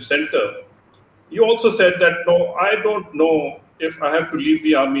artificial limb center, you also said that, no, I don't know if I have to leave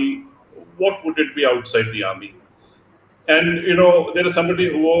the army, what would it be outside the army? And, you know, there is somebody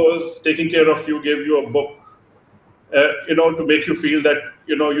who was taking care of you, gave you a book, you know, to make you feel that,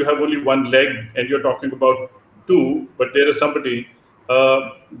 you know, you have only one leg and you're talking about two, but there is somebody,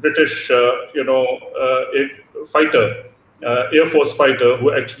 British, you know, a fighter, Air Force fighter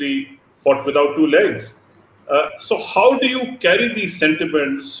who actually fought without two legs. So how do you carry these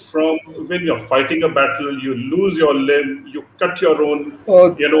sentiments from when you're fighting a battle, you lose your limb, you cut your own,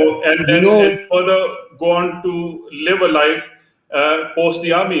 you know, and then and further go on to live a life post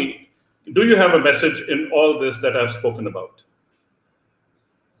the army? Do you have a message in all this that I've spoken about?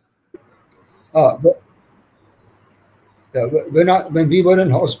 When we were in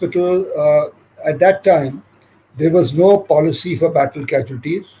hospital, at that time, there was no policy for battle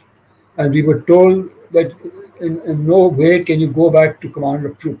casualties, and we were told that in no way can you go back to command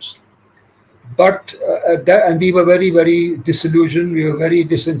of troops. But and we were very, very disillusioned. We were very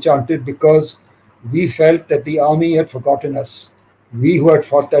disenchanted because we felt that the army had forgotten us. We who had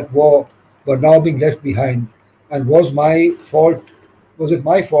fought that war were now being left behind. And was my fault? Was it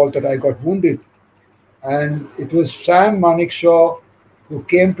my fault that I got wounded? And it was Sam Manekshaw who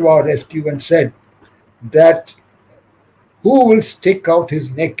came to our rescue and said that who will stick out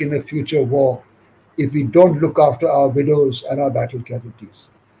his neck in a future war if we don't look after our widows and our battle casualties?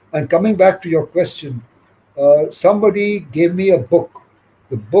 And coming back to your question, somebody gave me a book.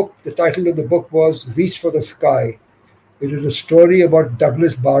 The title of the book was Reach for the Sky. It is a story about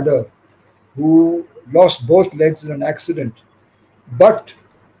Douglas Bader, who lost both legs in an accident. But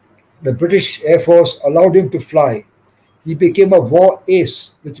the British Air Force allowed him to fly. He became a war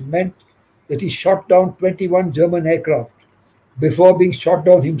ace, which meant that he shot down 21 German aircraft before being shot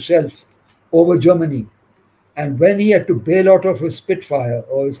down himself over Germany. And when he had to bail out of his Spitfire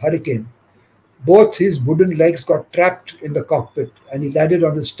or his Hurricane, both his wooden legs got trapped in the cockpit and he landed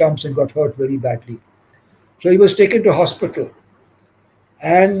on his stumps and got hurt very badly. So he was taken to hospital.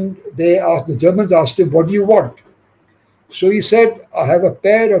 And the Germans asked him, "What do you want?" So he said, "I have a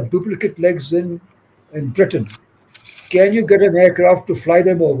pair of duplicate legs in Britain. Can you get an aircraft to fly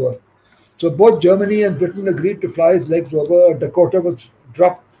them over?" So both Germany and Britain agreed to fly his legs over. Dakota would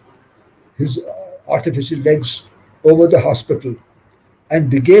drop his artificial legs over the hospital, and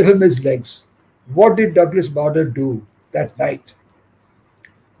they gave him his legs. What did Douglas Bader do that night?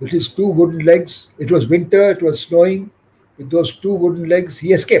 With his two wooden legs, it was winter, it was snowing, with those two wooden legs,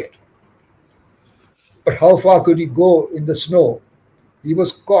 he escaped. But how far could he go in the snow? He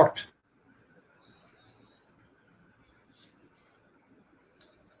was caught.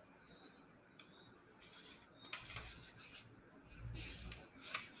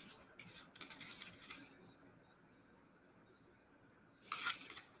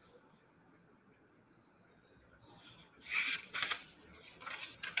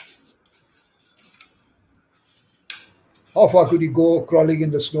 How far could he go crawling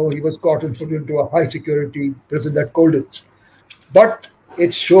in the snow? He was caught and put into a high security prison at Colditz. But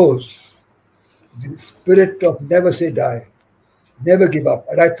it shows the spirit of never say die, never give up.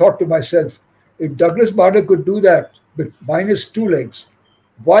 And I thought to myself, if Douglas Bader could do that with minus two legs,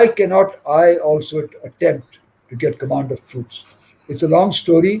 why cannot I also attempt to get command of troops? It's a long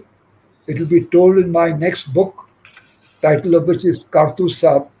story. It will be told in my next book, title of which is Kartu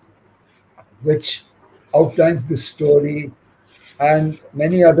Saab, which outlines this story and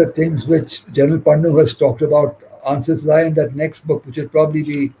many other things which General Pannu has talked about. Answers lie in that next book, which will probably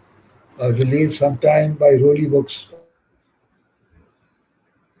be released sometime by Rowley Books.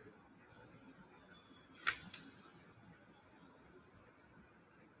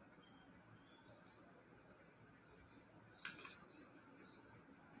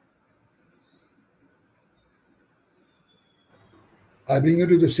 I bring you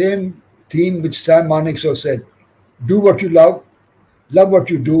to the same theme which Sam Manekshaw said. Do what you love what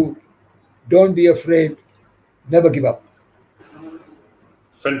you do, don't be afraid, never give up.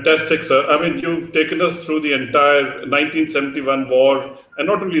 Fantastic, sir. I mean, you've taken us through the entire 1971 war, and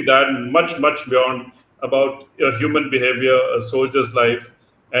not only that, much, much beyond, about human behavior, a soldier's life,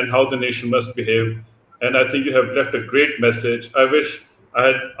 and how the nation must behave. And I think you have left a great message. I wish I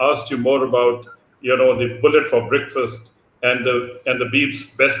had asked you more about, you know, the bullet for breakfast and the Beep's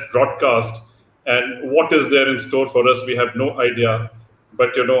best broadcast, and what is there in store for us. We have no idea,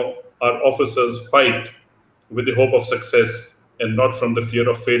 but you know, our officers fight with the hope of success and not from the fear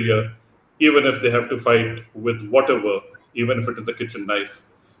of failure, even if they have to fight with whatever, even if it is a kitchen knife.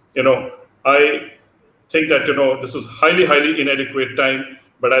 You know, I think that, you know, this was highly, highly inadequate time,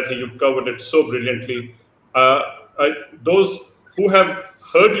 but I think you covered it so brilliantly. Those who have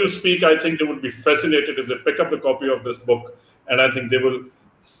heard you speak, I think they would be fascinated if they pick up a copy of this book, and I think they will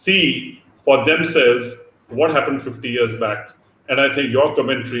see for themselves what happened 50 years back. And I think your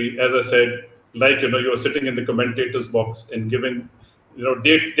commentary, as I said, like, you're sitting in the commentator's box and giving,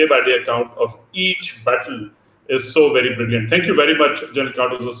 day by day account of each battle is so very brilliant. Thank you very much, General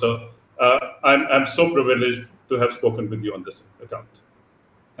Cardozo, sir. I'm so privileged to have spoken with you on this account.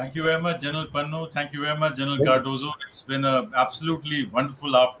 Thank you very much, General Pannu. Thank you very much, General Cardozo. It's been an absolutely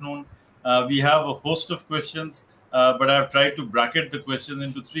wonderful afternoon. We have a host of questions, but I've tried to bracket the questions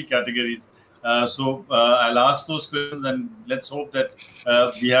into 3 categories. So I'll ask those questions, and let's hope that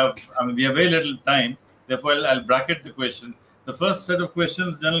we have very little time. Therefore, I'll bracket the question. The first set of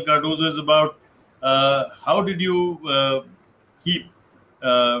questions, General Cardozo, is about how did you keep,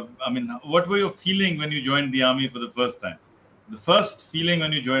 what were your feeling when you joined the army for the first time? The first feeling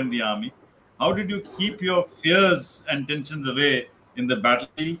when you joined the army, how did you keep your fears and tensions away in the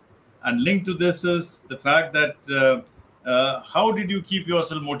battlefield? And linked to this is the fact that how did you keep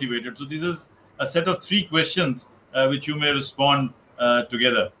yourself motivated? So this is a set of 3 questions which you may respond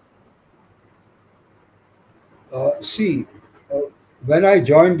together. When I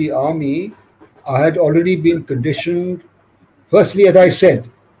joined the army, I had already been conditioned. Firstly, as I said,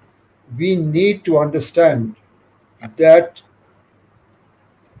 we need to understand that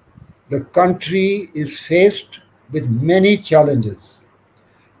the country is faced with many challenges.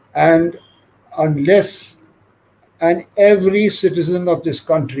 And every citizen of this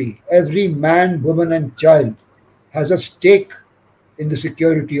country, every man, woman, and child has a stake in the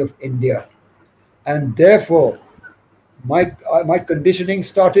security of India. And therefore, my conditioning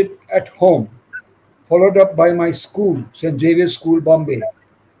started at home, followed up by my school, St. Xavier's School, Bombay,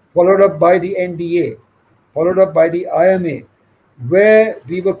 followed up by the NDA, followed up by the IMA, where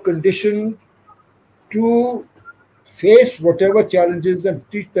we were conditioned to face whatever challenges and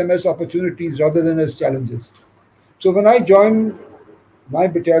treat them as opportunities rather than as challenges. So when I joined my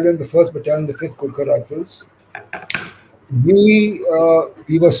battalion, the 1st Battalion, the 5th Gurkha Rifles, we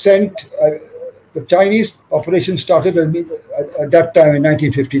were sent, the Chinese operation started at that time in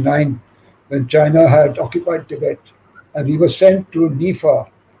 1959, when China had occupied Tibet, and we were sent to Nifa.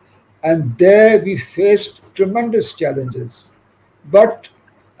 And there we faced tremendous challenges. But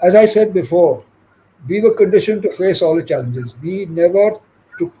as I said before, we were conditioned to face all the challenges. We never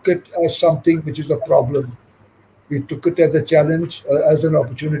took it as something which is a problem. We took it as a challenge, as an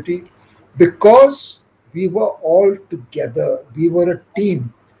opportunity, because we were all together. We were a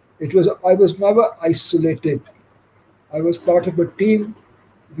team. I was never isolated. I was part of a team.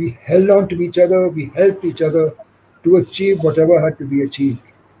 We held on to each other. We helped each other to achieve whatever had to be achieved.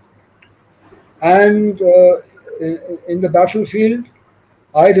 And in the battlefield,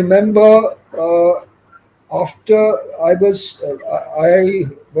 I remember after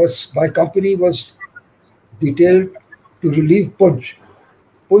my company was detailed to relieve Poonch.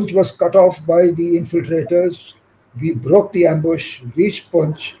 Poonch was cut off by the infiltrators. We broke the ambush, reached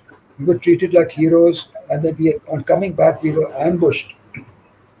Poonch. We were treated like heroes, and then on coming back, we were ambushed.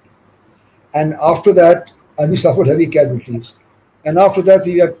 And after that, we suffered heavy casualties. And after that,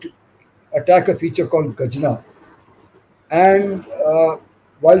 we had to attack a feature called Gajna. And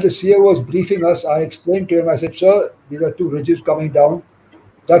while the CO was briefing us, I explained to him, I said, sir, these are 2 ridges coming down.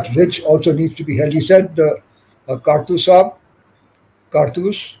 That ridge also needs to be held. He said, Kartus Saab,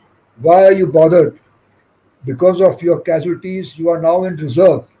 Kartus, why are you bothered? Because of your casualties, you are now in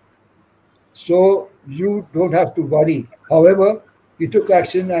reserve. So you don't have to worry. However, he took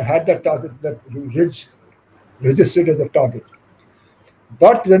action and had that target, that ridge registered as a target.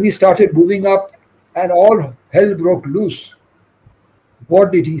 But when we started moving up and all hell broke loose,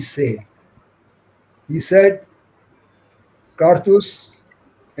 what did he say? He said, Kartus,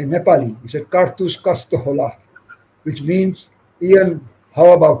 in Nepali, he said, Kartus kasto hola, which means, Ian,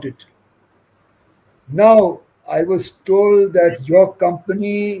 how about it? Now, I was told that your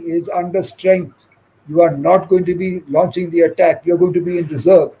company is under strength. You are not going to be launching the attack. You are going to be in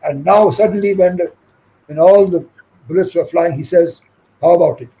reserve. And now, suddenly, when all the bullets were flying, he says, how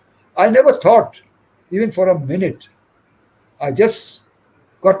about it? I never thought, even for a minute. I just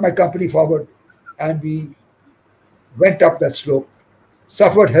got my company forward, and we went up that slope,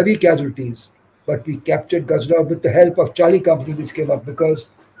 suffered heavy casualties, but we captured Gajna with the help of Charlie Company, which came up because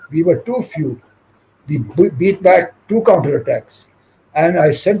we were too few. We beat back 2 counterattacks. And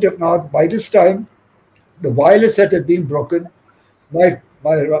I sent them out. By this time, the wireless set had been broken. My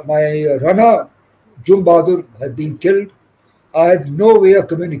runner, Jum Bahadur, had been killed. I had no way of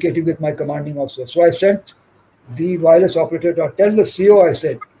communicating with my commanding officer. So I sent the wireless operator to tell the CO, I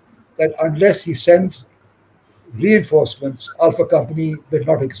said, that unless he sends reinforcements, Alpha Company will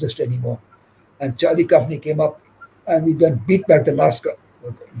not exist anymore. And Charlie Company came up, and we then beat back the last,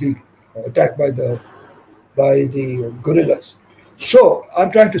 the attacked by the guerrillas. So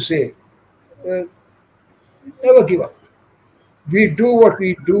I'm trying to say, never give up. We do what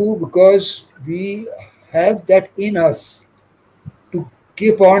we do because we have that in us to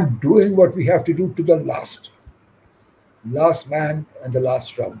keep on doing what we have to do to the last man and the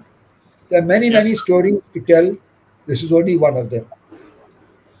last round. There are many stories to tell. This is only one of them.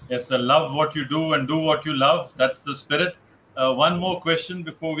 Yes, sir. Love what you do and do what you love. That's the spirit. One more question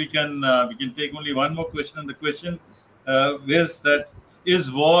before we can take only one more question. And the question is that,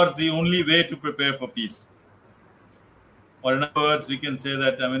 is war the only way to prepare for peace? Or in other words, we can say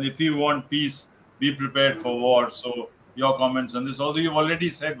that, I mean, if you want peace, be prepared for war. So your comments on this, although you've already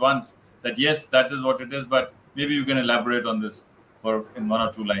said once that, yes, that is what it is, but maybe you can elaborate on this in one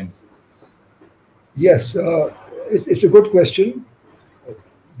or two lines. Yes, it's a good question.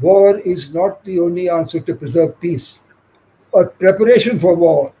 War is not the only answer to preserve peace. But preparation for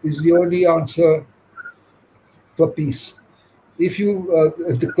war is the only answer for peace. If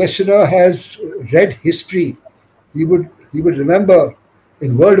the questioner has read history, he would remember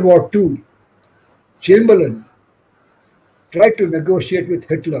in World War II, Chamberlain tried to negotiate with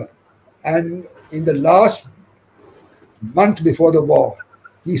Hitler, and in the last month before the war,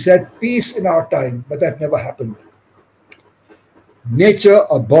 he said peace in our time, but that never happened. Nature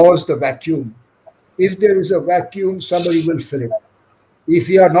abhors the vacuum. If there is a vacuum, somebody will fill it. If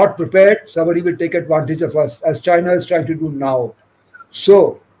we are not prepared, somebody will take advantage of us, as China is trying to do now.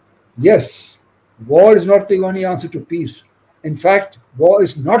 So, yes, war is not the only answer to peace. In fact, war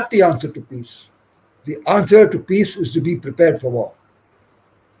is not the answer to peace. The answer to peace is to be prepared for war.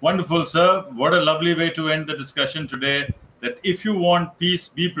 Wonderful, sir. What a lovely way to end the discussion today, that if you want peace,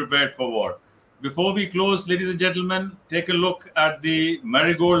 be prepared for war. Before we close, ladies and gentlemen, take a look at the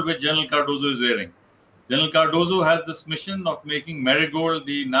marigold which General Cardozo is wearing. General Cardozo has this mission of making marigold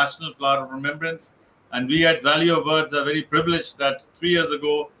the national flower of remembrance. And we at Value of Words are very privileged that 3 years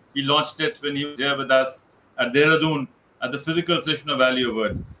ago, he launched it when he was here with us at Dehradun at the physical session of Value of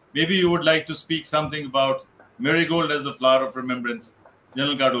Words. Maybe you would like to speak something about marigold as the flower of remembrance.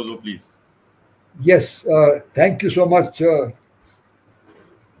 General Cardozo, please. Yes, thank you so much, Dr.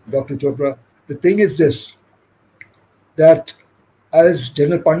 Chopra. The thing is this, that as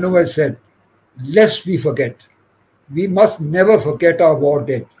General Pannu has said, lest we forget, we must never forget our war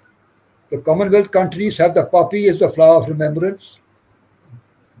dead. The Commonwealth countries have the poppy as the flower of remembrance.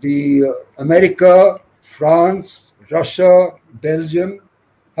 America, France, Russia, Belgium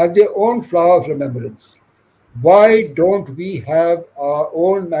have their own flower of remembrance. Why don't we have our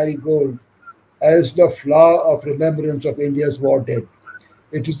own marigold as the flower of remembrance of India's war dead?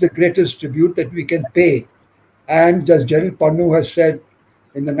 It is the greatest tribute that we can pay. And as General Pannu has said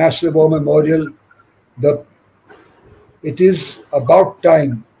in the National War Memorial, it is about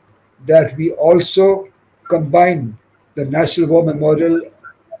time that we also combine the National War Memorial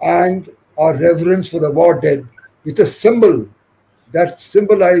and our reverence for the war dead with a symbol that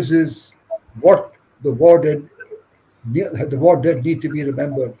symbolizes what the war dead need to be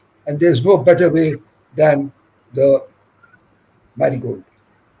remembered. And there's no better way than the marigold.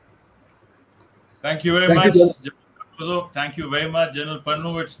 Thank you very much, General. Thank you very much, General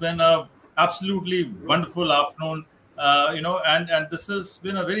Pannu. It's been an absolutely wonderful afternoon, and this has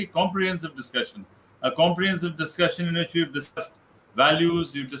been a very comprehensive discussion. A comprehensive discussion in which we've discussed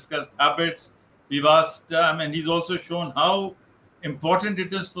values, we've discussed habits, we've asked, and he's also shown how important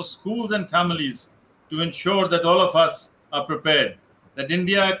it is for schools and families to ensure that all of us are prepared, that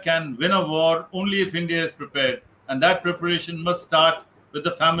India can win a war only if India is prepared. And that preparation must start with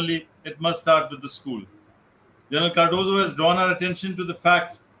the family, it must start with the school. General Cardozo has drawn our attention to the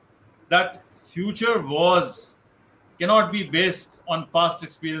fact that future wars cannot be based on past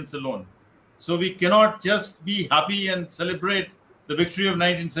experience alone. So we cannot just be happy and celebrate the victory of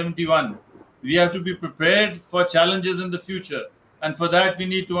 1971. We have to be prepared for challenges in the future. And for that, we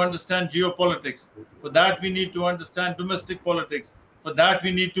need to understand geopolitics. For that, we need to understand domestic politics. For that,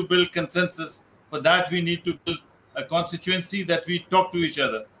 we need to build consensus. For that, we need to build a constituency that we talk to each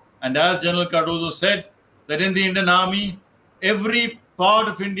other. And as General Cardozo said, that in the Indian Army, every part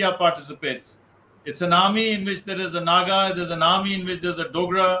of India participates. It's an army in which there is a Naga, there's an army in which there's a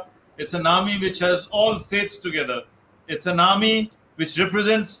Dogra, it's an army which has all faiths together. It's an army which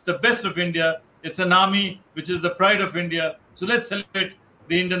represents the best of India. It's an army which is the pride of India. So let's celebrate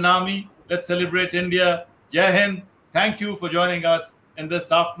the Indian Army. Let's celebrate India. Jai Hind. Thank you for joining us in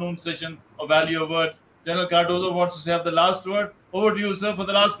this afternoon session of Value of Words. General Cardozo wants to have the last word. Over to you, sir, for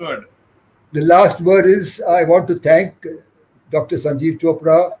the last word. The last word is, I want to thank Dr. Sanjeev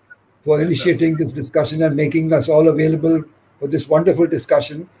Chopra for initiating this discussion and making us all available for this wonderful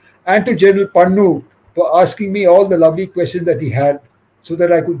discussion, and to General Pannu for asking me all the lovely questions that he had so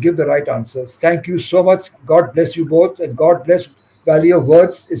that I could give the right answers. Thank you so much. God bless you both, and God bless Valley of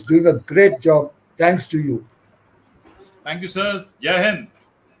Words. It's doing a great job. Thanks to you. Thank you, sirs. Jai Hind.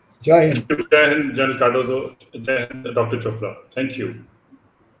 Jai Hind. Jai Hind, General Cardozo. Jai Hind, Dr. Chopra. Thank you.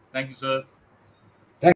 Thank you, sirs.